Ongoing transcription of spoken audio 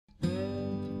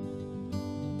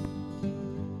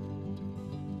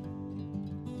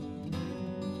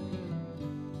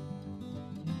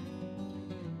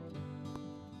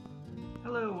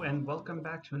Hello and welcome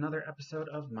back to another episode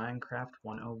of Minecraft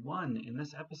 101. In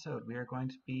this episode we are going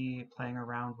to be playing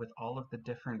around with all of the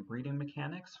different breeding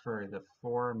mechanics for the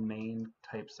four main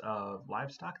types of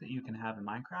livestock that you can have in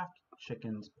Minecraft: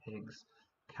 chickens, pigs,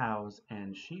 cows,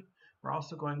 and sheep. We're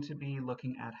also going to be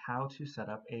looking at how to set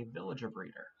up a villager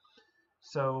breeder.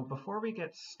 So before we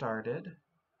get started,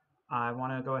 I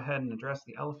want to go ahead and address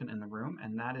the elephant in the room,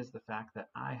 and that is the fact that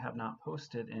I have not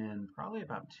posted in probably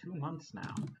about 2 months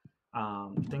now.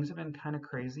 Things have been kind of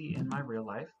crazy in my real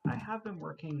life. I have been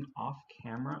working off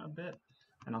camera a bit,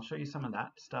 and I'll show you some of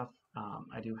that stuff.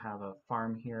 I do have a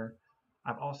farm here.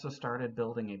 I've also started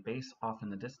building a base off in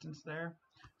the distance there.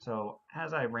 So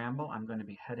as I ramble, I'm going to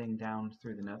be heading down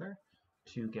through the nether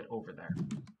to get over there.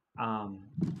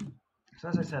 So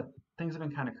as I said, things have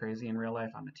been kind of crazy in real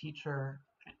life. I'm a teacher.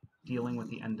 Dealing with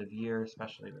the end of year,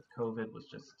 especially with COVID, was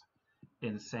just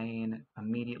insane.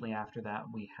 Immediately after that,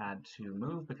 we had to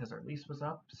move because our lease was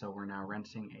up, so we're now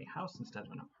renting a house instead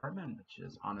of an apartment, which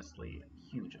is honestly a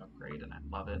huge upgrade and I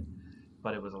love it,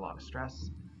 but it was a lot of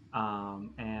stress.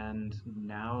 And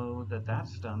now that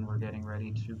that's done, we're getting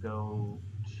ready to go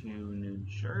to New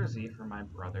Jersey for my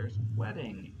brother's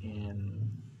wedding in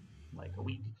like a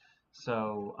week.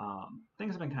 So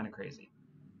things have been kind of crazy.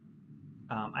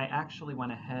 I actually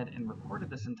went ahead and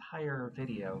recorded this entire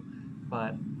video,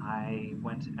 but I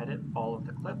went to edit all of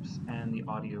the clips and the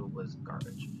audio was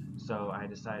garbage. So I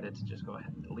decided to just go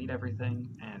ahead and delete everything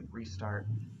and restart.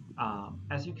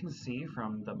 As you can see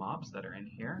from the mobs that are in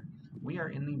here, we are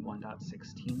in the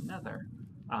 1.16 nether.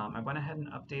 I went ahead and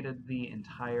updated the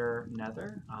entire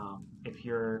nether. If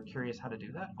you're curious how to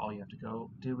do that, all you have to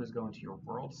do is go into your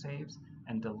world saves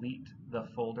and delete the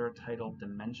folder titled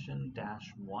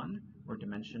dimension-1 or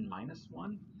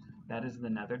dimension-1. That is the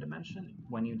nether dimension.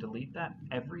 When you delete that,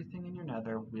 everything in your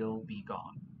nether will be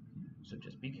gone. So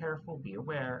just be careful, be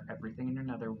aware, everything in your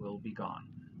nether will be gone.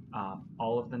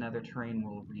 All of the nether terrain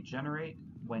will regenerate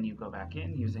when you go back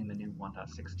in using the new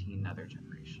 1.16 nether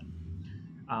generation.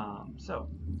 So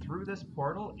through this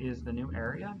portal is the new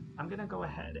area. I'm going to go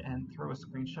ahead and throw a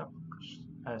screenshot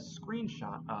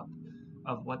up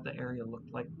of what the area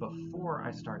looked like before I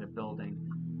started building,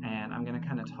 and I'm going to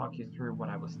kind of talk you through what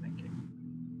I was thinking.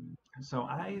 So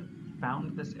I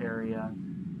found this area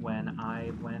when I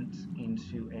went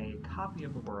into a copy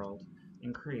of the world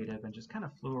in creative and just kind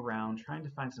of flew around trying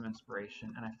to find some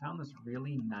inspiration, and I found this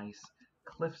really nice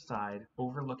cliffside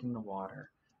overlooking the water.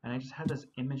 And I just had this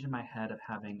image in my head of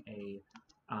having a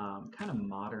kind of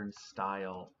modern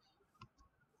style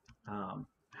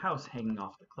house hanging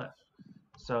off the cliff.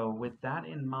 So with that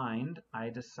in mind, I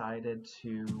decided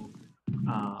to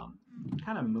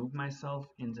kind of move myself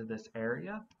into this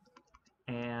area,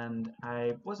 and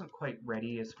I wasn't quite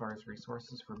ready as far as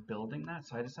resources for building that,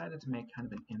 so I decided to make kind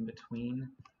of an in-between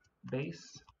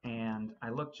base, and I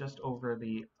looked just over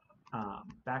the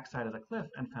backside of the cliff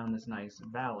and found this nice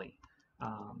valley.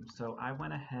 So I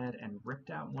went ahead and ripped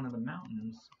out one of the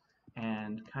mountains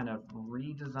and kind of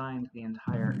redesigned the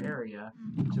entire area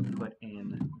to put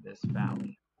in this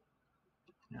valley.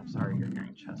 Now, I'm sorry you're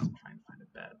hearing chests. I'm trying to find a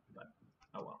bed, but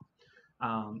oh well.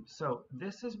 So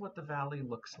this is what the valley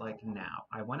looks like now.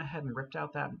 I went ahead and ripped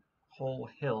out that whole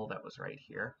hill that was right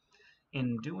here.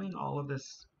 In doing all of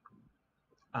this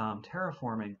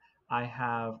terraforming, I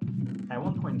have, at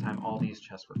one point in time, all these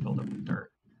chests were filled up with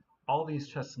dirt. All these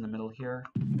chests in the middle here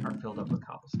are filled up with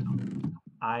cobblestone.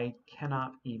 I can't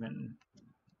even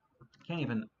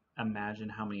imagine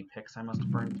how many picks I must have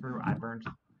burned through.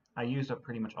 I used up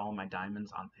pretty much all my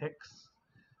diamonds on picks.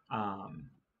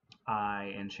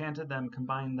 I enchanted them,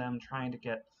 combined them, trying to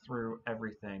get through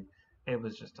everything. It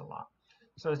was just a lot.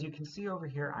 So as you can see over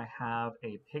here, I have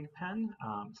a pig pen.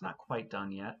 It's not quite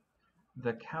done yet.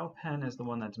 The cow pen is the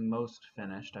one that's most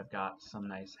finished. I've got some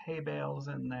nice hay bales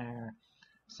in there,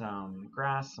 some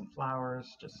grass, some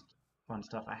flowers, just fun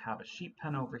stuff. I have a sheep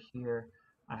pen over here.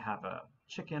 I have a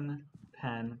chicken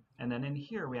pen, and then in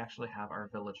here we actually have our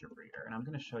villager breeder, and I'm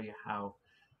going to show you how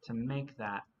to make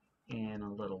that in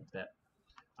a little bit.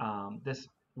 This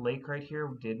lake right here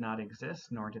did not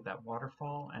exist, nor did that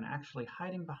waterfall, and actually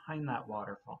hiding behind that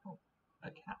waterfall,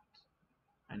 a cat.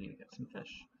 I need to get some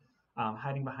fish.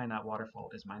 Hiding behind that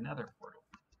waterfall is my nether portal.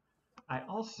 I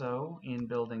also, in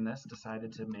building this,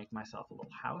 decided to make myself a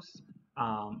little house.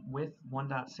 With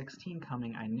 1.16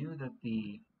 coming, I knew that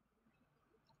the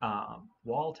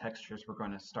wall textures were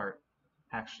going to start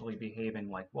actually behaving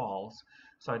like walls,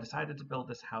 so I decided to build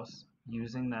this house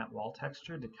using that wall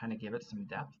texture to kind of give it some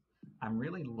depth. I'm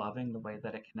really loving the way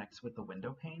that it connects with the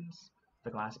window panes,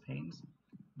 the glass panes.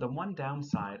 The one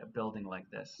downside of building like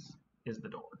this is the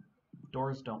door.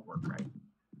 Doors don't work right.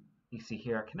 You see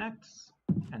here it connects,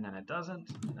 and then it doesn't,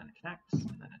 and then it connects,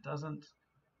 and then it doesn't.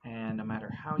 And no matter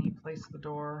how you place the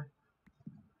door,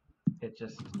 it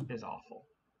just is awful.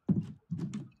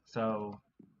 So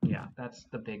yeah, that's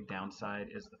the big downside,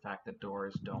 is the fact that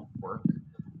doors don't work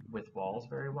with walls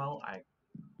very well. I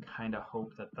kind of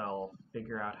hope that they'll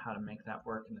figure out how to make that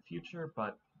work in the future,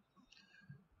 but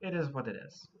it is what it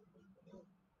is.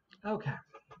 Okay,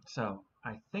 so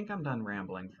I think I'm done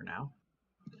rambling for now.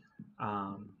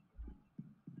 Um,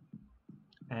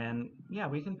 and yeah,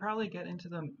 we can probably get into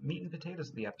the meat and potatoes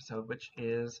of the episode, which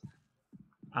is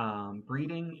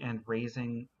breeding and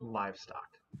raising livestock.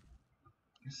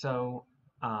 So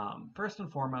first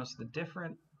and foremost,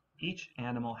 each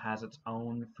animal has its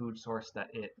own food source that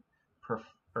it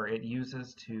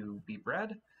uses to be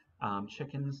bred.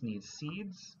 Chickens need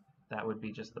seeds. That would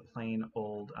be just the plain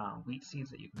old wheat seeds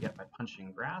that you can get by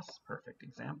punching grass. Perfect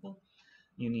example.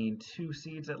 You need 2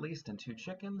 seeds at least and 2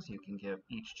 chickens. You can give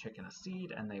each chicken a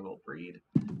seed and they will breed.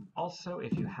 Also,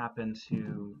 if you happen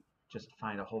to just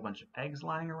find a whole bunch of eggs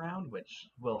lying around, which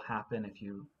will happen if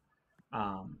you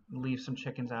leave some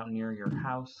chickens out near your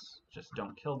house, just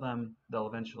don't kill them. They'll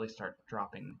eventually start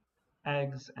dropping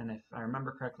eggs, and if I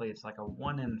remember correctly, it's like a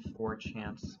 1 in 4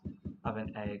 chance of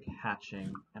an egg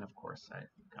hatching, and of course I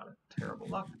got a terrible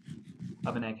luck,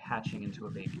 of an egg hatching into a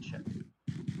baby chick.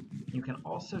 You can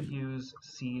also use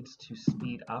seeds to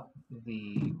speed up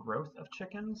the growth of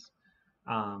chickens,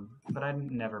 but I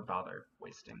never bother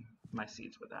wasting my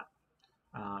seeds with that.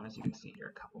 As you can see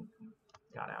here, a couple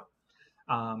got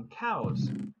out. Cows.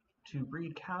 To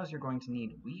breed cows, you're going to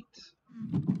need wheat.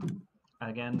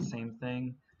 Again, same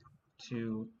thing.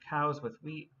 To cows with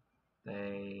wheat,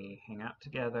 they hang out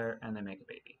together and they make a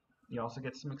baby. You also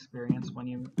get some experience when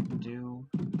you do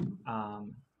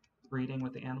breeding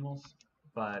with the animals,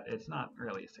 but it's not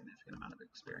really a significant amount of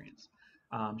experience.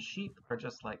 Sheep are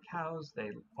just like cows.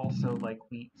 They also like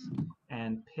wheat,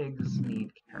 and pigs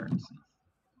need carrots.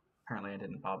 Apparently I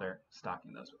didn't bother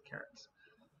stocking those with carrots.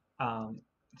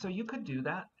 So you could do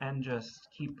that and just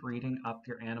keep breeding up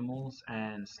your animals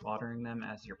and slaughtering them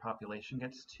as your population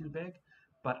gets too big,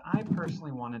 but I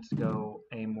personally wanted to go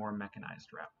a more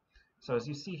mechanized route. So as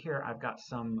you see here, I've got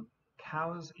some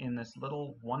cows in this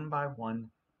little 1x1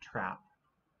 trap.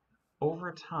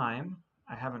 Over time,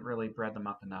 I haven't really bred them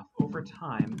up enough. Over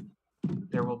time,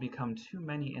 there will become too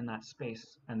many in that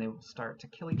space, and they will start to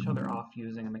kill each other off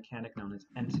using a mechanic known as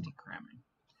entity cramming.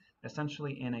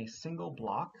 Essentially, in a single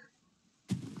block,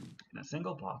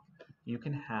 you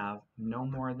can have no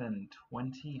more than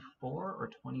 24 or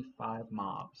 25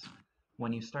 mobs.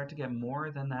 When you start to get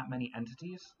more than that many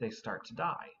entities, they start to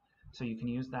die. So you can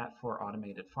use that for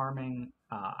automated farming,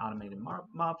 automated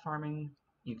mob farming.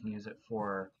 You can use it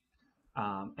for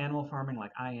animal farming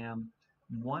like I am.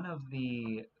 One of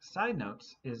the side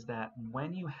notes is that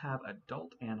when you have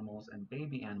adult animals and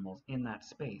baby animals in that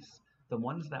space, the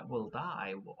ones that will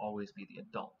die will always be the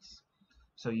adults.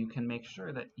 So you can make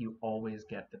sure that you always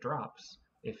get the drops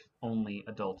if only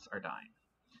adults are dying.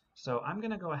 So I'm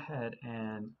going to go ahead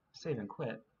and save and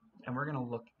quit, and we're going to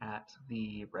look at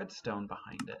the redstone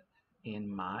behind it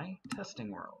in my testing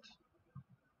world.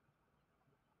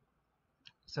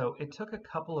 So it took a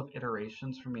couple of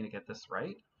iterations for me to get this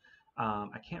right.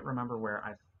 I can't remember where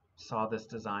I saw this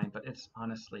design, but it's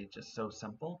honestly just so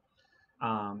simple.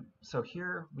 So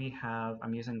here we have,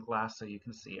 I'm using glass so you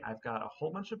can see, I've got a whole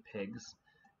bunch of pigs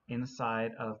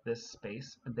inside of this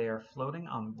space. They are floating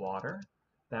on water.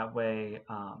 That way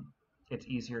it's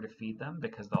easier to feed them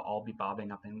because they'll all be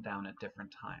bobbing up and down at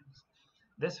different times.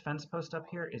 This fence post up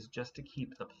here is just to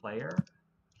keep the player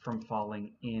from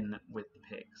falling in with the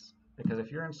pigs. Because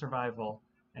if you're in survival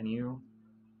and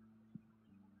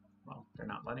well, they're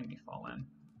not letting me fall in,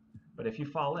 but if you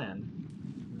fall in,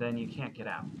 then you can't get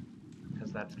out.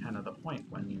 Because that's kind of the point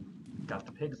when you got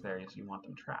the pigs there, is you want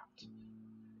them trapped.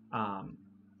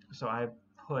 So I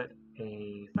put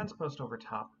a fence post over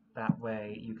top. That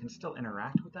way you can still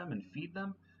interact with them and feed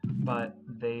them, but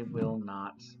they will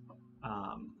not,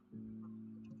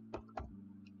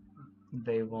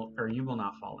 you will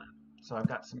not fall in. So I've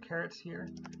got some carrots here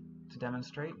to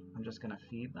demonstrate. I'm just going to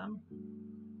feed them.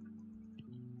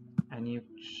 And you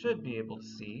should be able to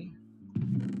see,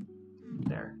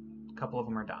 there, a couple of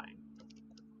them are dying.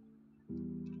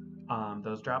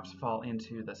 Those drops fall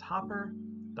into this hopper.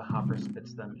 The hopper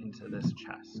spits them into this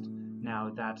chest.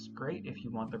 Now that's great if you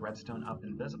want the redstone up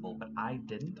and visible, but I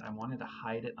didn't. I wanted to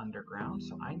hide it underground,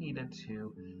 so I needed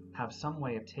to have some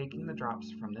way of taking the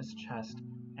drops from this chest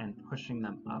and pushing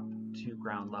them up to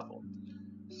ground level.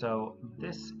 So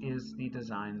this is the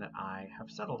design that I have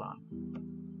settled on.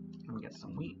 Let me get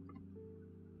some wheat.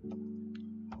 It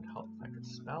would help if I could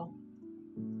spell.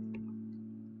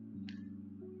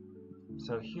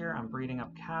 So here I'm breeding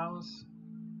up cows.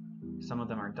 Some of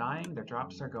them are dying, their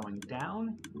drops are going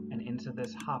down and into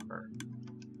this hopper.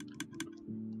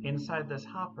 Inside this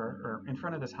hopper, or in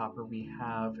front of this hopper, we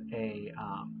have a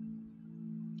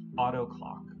auto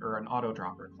clock, or an auto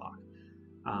dropper clock.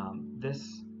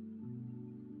 This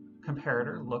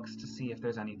comparator looks to see if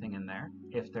there's anything in there.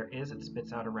 If there is, it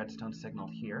spits out a redstone signal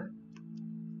here,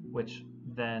 which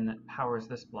then powers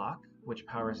this block, which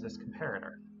powers this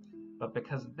comparator. But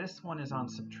because this one is on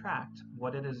subtract,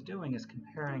 what it is doing is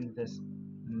comparing this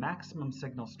maximum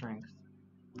signal strength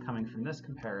coming from this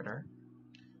comparator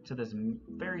to this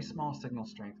very small signal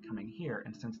strength coming here,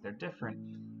 and since they're different,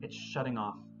 it's shutting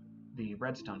off the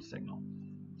redstone signal.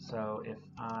 So if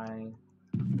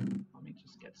let me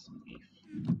just get some beef.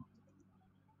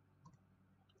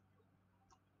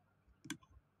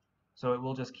 So it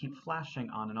will just keep flashing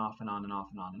on and off and on and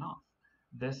off and on and off.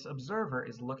 This observer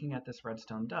is looking at this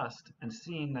redstone dust and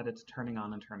seeing that it's turning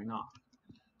on and turning off.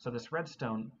 So this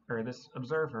redstone, or this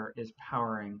observer, is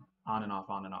powering on and off,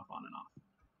 on and off, on and off.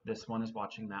 This one is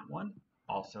watching that one,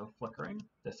 also flickering.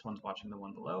 This one's watching the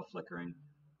one below, flickering.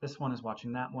 This one is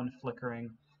watching that one,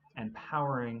 flickering, and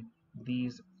powering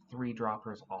these 3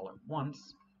 droppers all at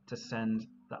once to send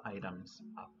the items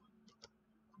up.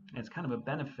 And it's kind of a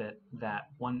benefit that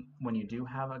when you do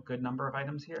have a good number of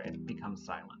items here, it becomes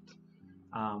silent.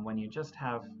 When you just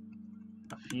have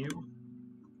a few,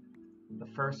 the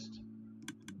first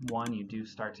one, you do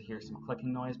start to hear some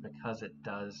clicking noise because it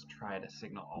does try to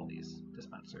signal all these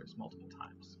dispensers multiple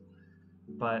times.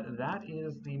 But that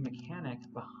is the mechanic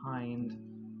behind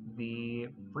the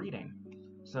breeding.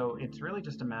 So it's really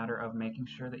just a matter of making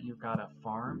sure that you've got a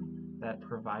farm that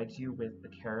provides you with the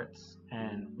carrots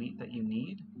and wheat that you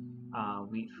need.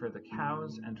 Wheat for the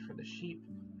cows and for the sheep,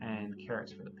 and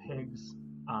carrots for the pigs.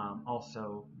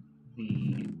 Also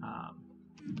the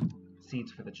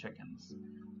seeds for the chickens.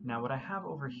 Now what I have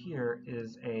over here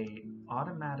is a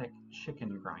automatic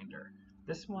chicken grinder.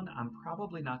 This one I'm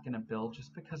probably not going to build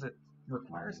just because it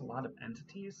requires a lot of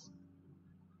entities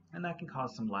and that can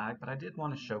cause some lag, but I did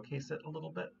want to showcase it a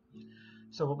little bit.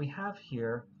 So what we have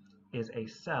here is a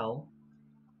cell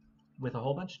with a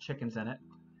whole bunch of chickens in it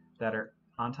that are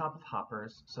on top of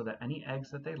hoppers, so that any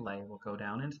eggs that they lay will go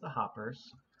down into the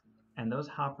hoppers, and those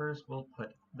hoppers will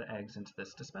put the eggs into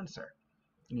this dispenser.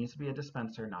 It needs to be a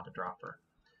dispenser, not a dropper.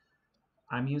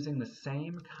 I'm using the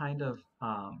same kind of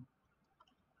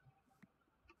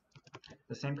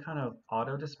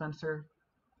auto dispenser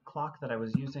clock that I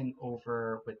was using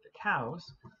over with the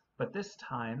cows, but this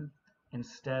time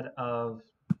instead of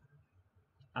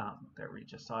there we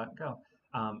just saw it go.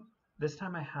 This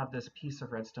time I have this piece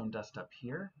of redstone dust up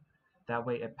here. That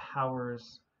way it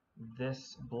powers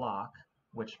this block,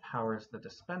 which powers the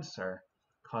dispenser,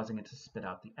 causing it to spit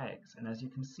out the eggs. And as you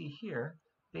can see here,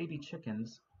 baby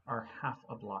chickens are half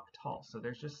a block tall, so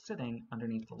they're just sitting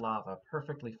underneath the lava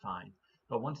perfectly fine.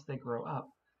 But once they grow up,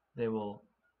 they will,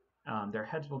 their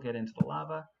heads will get into the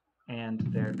lava, and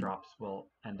their drops will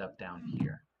end up down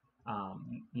here.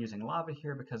 Using lava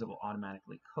here because it will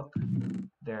automatically cook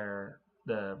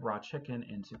the raw chicken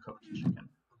into cooked chicken.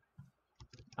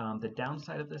 The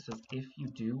downside of this is if you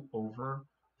do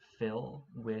overfill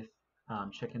with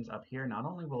chickens up here, not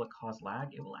only will it cause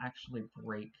lag, it will actually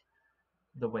break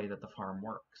the way that the farm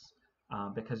works,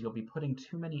 because you'll be putting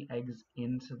too many eggs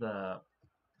into the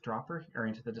dropper or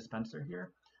into the dispenser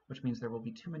here, which means there will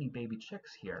be too many baby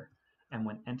chicks here. And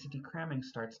when entity cramming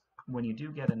starts, when you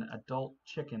do get an adult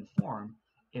chicken form,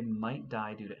 it might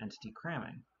die due to entity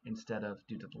cramming instead of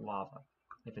due to the lava.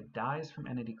 If it dies from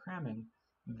entity cramming,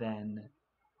 then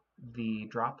the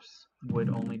drops would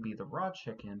only be the raw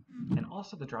chicken, and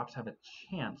also the drops have a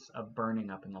chance of burning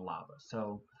up in the lava.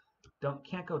 So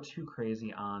can't go too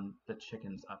crazy on the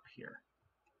chickens up here.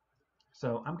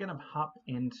 So I'm gonna hop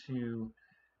into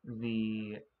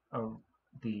the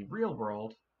real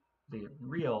world, the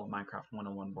real Minecraft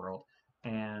 101 world,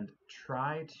 and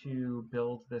try to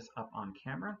build this up on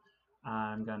camera.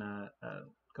 I'm gonna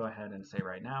go ahead and say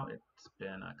right now, it's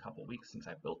been a couple weeks since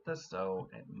I built this, so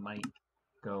it might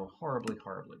go horribly,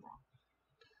 horribly wrong.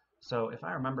 So if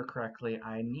I remember correctly,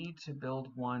 I need to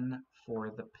build one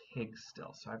for the pigs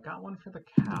still. So I've got one for the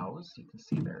cows. You can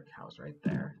see there are cows right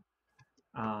there.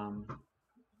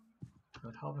 It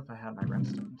would help if I had my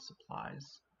redstone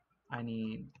supplies. I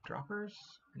need droppers,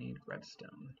 I need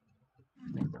redstone.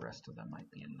 I think the rest of them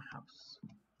might be in the house.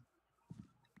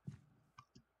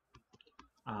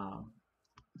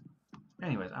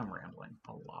 Anyways, I'm rambling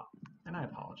a lot, and I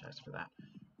apologize for that.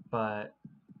 But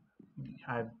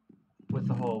with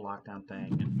the whole lockdown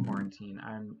thing and quarantine,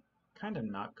 I'm kind of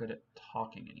not good at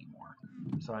talking anymore.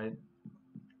 So I'm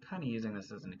kind of using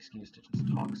this as an excuse to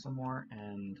just talk some more,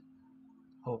 and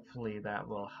hopefully that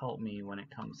will help me when it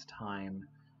comes time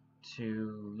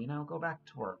to, go back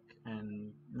to work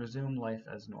and resume life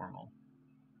as normal.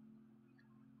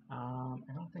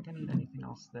 I don't think I need anything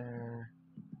else there.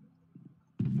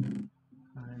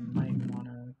 I might want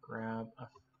to grab a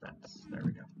fence. There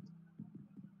we go.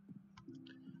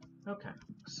 Okay,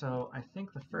 so I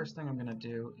think the first thing I'm going to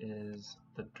do is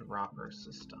the dropper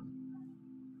system.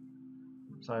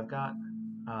 So I've got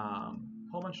a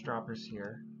whole bunch of droppers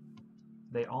here.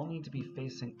 They all need to be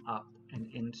facing up and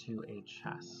into a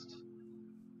chest.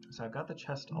 So I've got the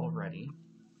chest already,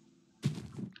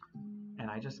 and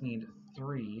I just need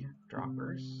 3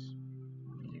 droppers.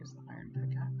 Let me use the iron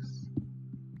pickaxe.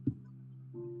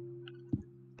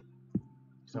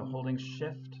 So holding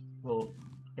shift will,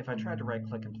 if I try to right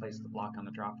click and place the block on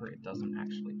the dropper, it doesn't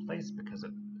actually place because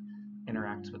it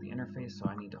interacts with the interface, so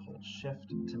I need to hold shift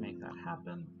to make that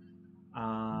happen.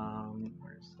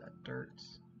 Where's that dirt?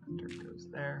 That dirt goes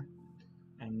there.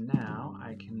 And now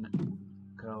I can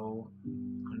go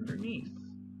underneath.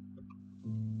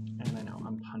 And I know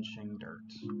I'm punching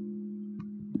dirt.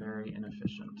 Very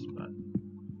inefficient, but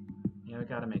you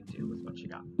gotta make do with what you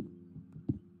got.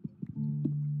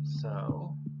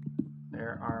 So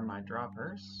there are my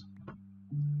droppers,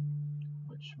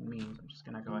 which means I'm just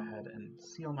gonna go ahead and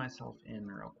seal myself in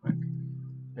real quick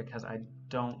because I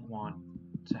don't want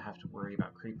to have to worry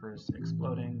about creepers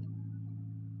exploding.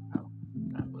 Oh,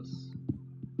 that was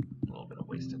a little bit of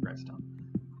wasted redstone.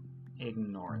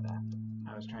 Ignore that.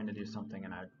 I was trying to do something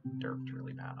and I derped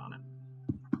really bad on it.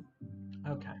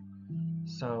 Okay,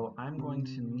 so I'm going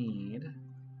to need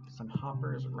some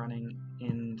hoppers running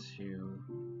into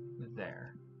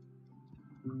there.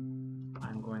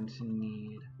 I'm going to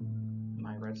need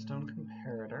my redstone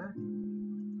comparator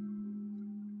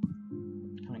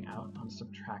coming out on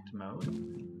subtract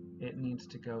mode. It needs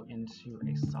to go into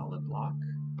a solid block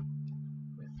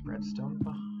with redstone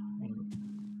behind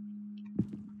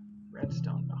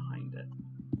it.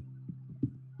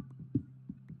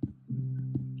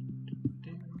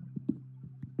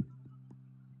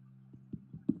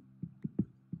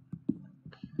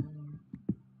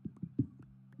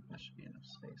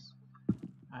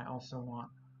 I also want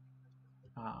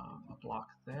a block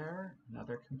there,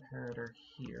 another comparator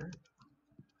here,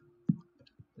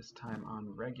 this time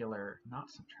on regular, not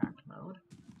subtract mode,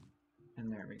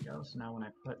 and there we go. So now when I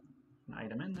put an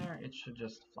item in there, it should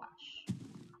just flash.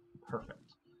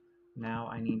 Perfect. Now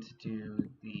I need to do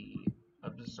the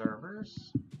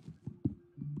observers,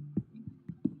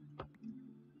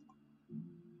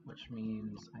 which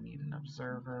means I need an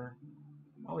observer.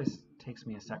 Always takes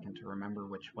me a second to remember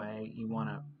which way. You want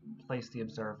to place the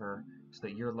observer so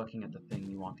that you're looking at the thing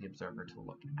you want the observer to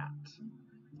look at.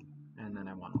 And then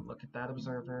I want to look at that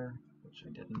observer, which I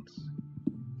didn't.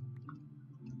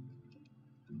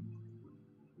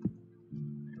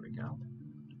 There we go.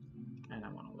 And I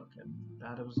want to look at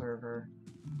that observer.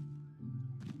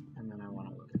 And then I want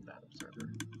to look at that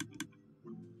observer.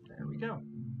 There we go.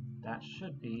 That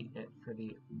should be it for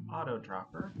the auto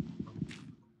dropper.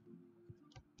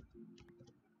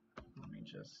 Let me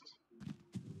just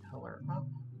color up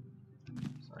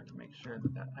so I can make sure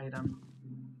that that item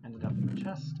ended up in the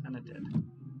chest, and it did.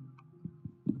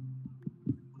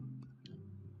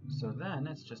 So then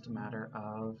it's just a matter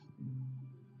of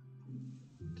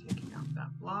taking out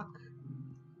that block,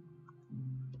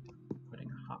 putting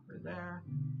a hopper there,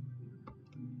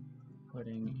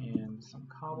 putting in some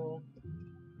cobble,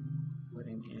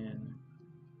 putting in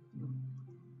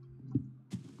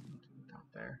top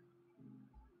there.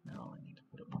 No, I need to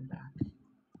put it one back.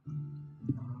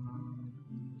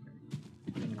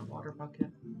 Putting in a water bucket,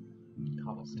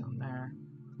 cobblestone there,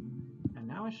 and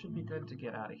now I should be good to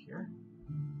get out of here.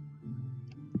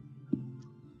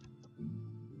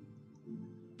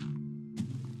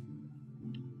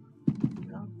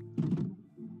 Go.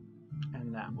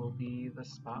 And that will be the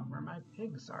spot where my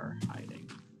pigs are hiding.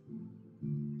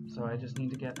 So I just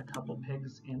need to get a couple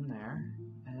pigs in there,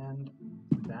 and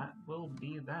that will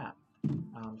be that.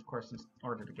 Of course, in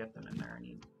order to get them in there, I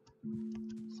need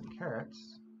some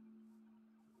carrots.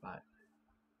 But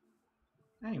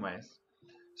anyways,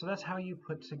 so that's how you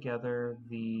put together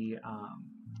the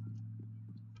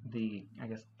I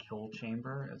guess kill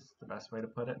chamber is the best way to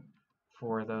put it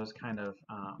for those kind of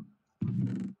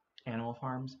animal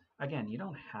farms. Again, you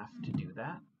don't have to do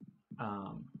that.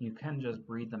 You can just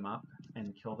breed them up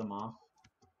and kill them off,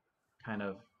 kind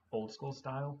of old school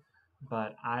style.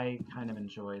 But I kind of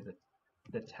enjoy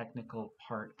the technical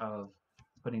part of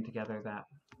putting together that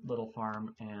little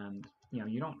farm, and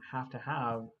you don't have to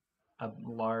have a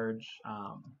large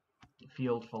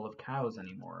field full of cows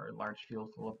anymore, or a large field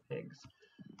full of pigs.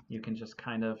 You can just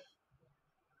kind of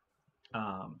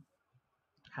um,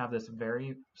 have this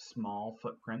very small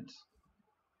footprint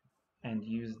and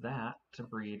use that to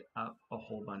breed up a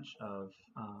whole bunch of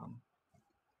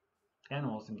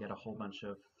animals and get a whole bunch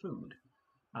of food.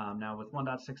 Now with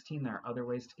 1.16 there are other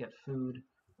ways to get food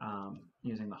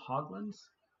using the hoglins,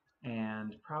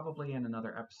 and probably in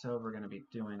another episode we're going to be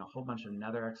doing a whole bunch of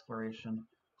nether exploration,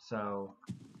 so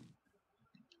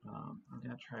I'm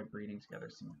going to try breeding together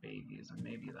some babies, and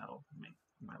maybe that'll make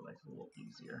my life a little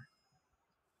easier,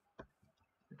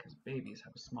 because babies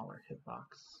have a smaller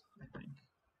hitbox, I think.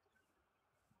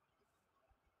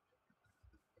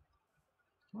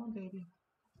 Come on, baby.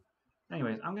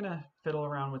 Anyways, I'm going to fiddle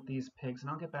around with these pigs, and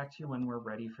I'll get back to you when we're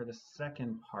ready for the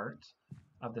second part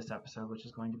of this episode, which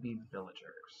is going to be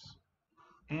villagers.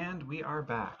 And we are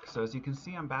back. So as you can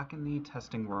see, I'm back in the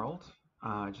testing world.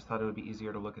 I just thought it would be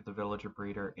easier to look at the villager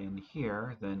breeder in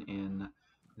here than in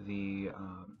the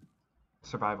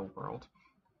survival world.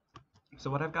 So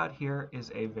what I've got here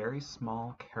is a very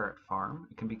small carrot farm.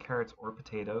 It can be carrots or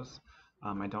potatoes.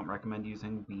 I don't recommend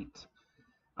using wheat.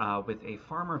 With a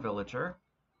farmer villager,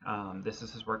 this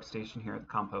is his workstation here at the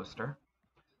composter.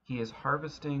 He is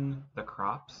harvesting the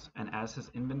crops, and as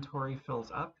his inventory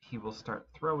fills up, he will start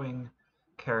throwing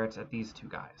carrots at these two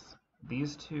guys.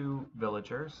 These two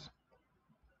villagers,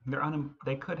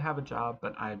 they could have a job,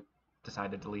 but I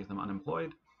decided to leave them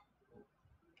unemployed.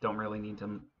 Don't really need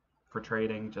them for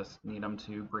trading, just need them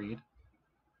to breed.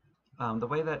 The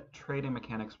way that trading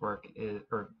mechanics work is,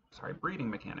 breeding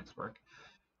mechanics work,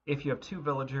 if you have two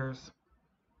villagers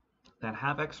that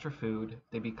have extra food,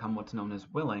 they become what's known as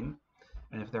willing,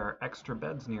 and if there are extra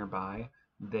beds nearby,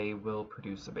 they will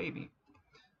produce a baby.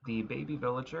 The baby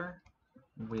villager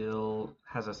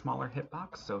has a smaller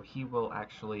hitbox, so he will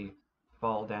actually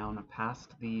fall down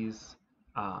past these,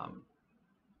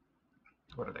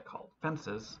 what are they called?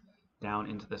 Fences, down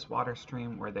into this water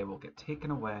stream where they will get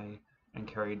taken away and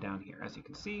carried down here. As you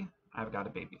can see, I've got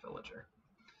a baby villager.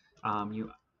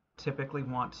 You typically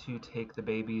want to take the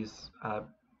babies a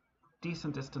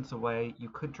decent distance away. You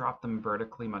could drop them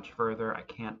vertically much further. I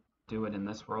can't do it in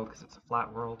this world because it's a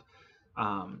flat world.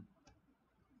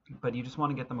 But you just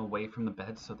want to get them away from the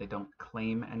beds so they don't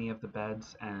claim any of the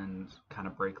beds and kind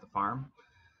of break the farm.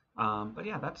 But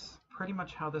yeah, that's pretty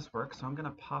much how this works. So I'm going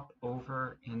to pop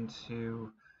over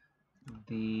into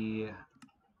the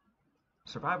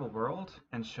survival world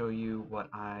and show you what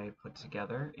I put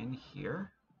together in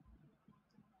here.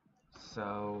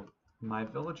 So my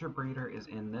villager breeder is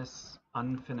in this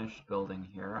unfinished building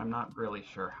here. I'm not really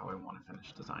sure how I want to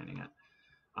finish designing it.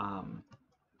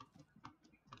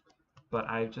 But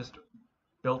I've just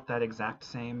built that exact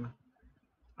same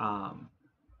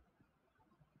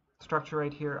structure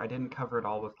right here. I didn't cover it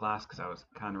all with glass because I was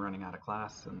kind of running out of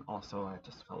glass, and also I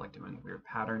just felt like doing a weird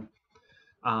pattern.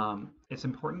 It's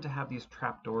important to have these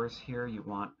trapdoors here. You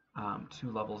want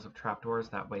 2 levels of trapdoors.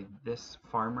 That way this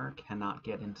farmer cannot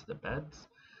get into the beds,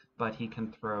 but he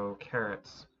can throw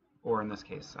carrots, or in this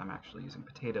case I'm actually using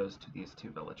potatoes, to these 2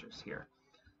 villagers here.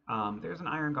 There's an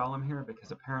iron golem here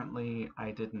because apparently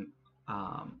I didn't,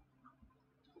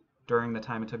 during the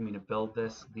time it took me to build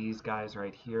this, these guys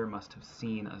right here must have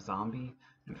seen a zombie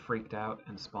and freaked out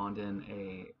and spawned in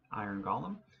a iron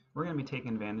golem. We're going to be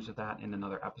taking advantage of that in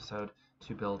another episode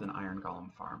to build an iron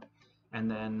golem farm. And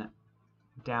then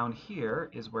down here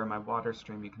is where my water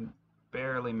stream, you can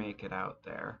barely make it out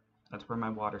there. That's where my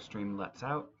water stream lets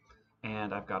out,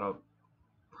 and I've got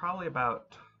probably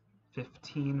about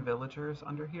 15 villagers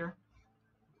under here.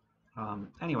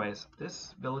 Anyways,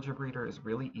 this villager breeder is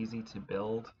really easy to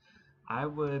build. I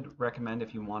would recommend,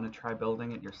 if you want to try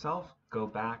building it yourself, go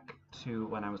back to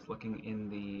when I was looking in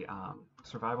the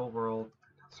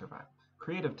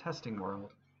creative testing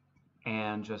world,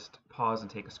 and just pause and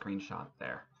take a screenshot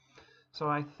there. So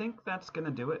I think that's going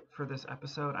to do it for this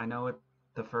episode. I know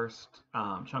the first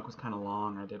chunk was kind of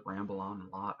long. I did ramble on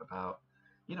a lot about,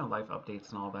 life updates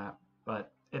and all that,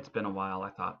 but it's been a while. I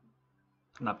thought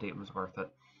an update was worth it.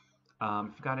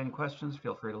 If you've got any questions,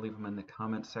 feel free to leave them in the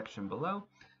comments section below,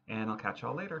 and I'll catch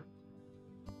y'all later.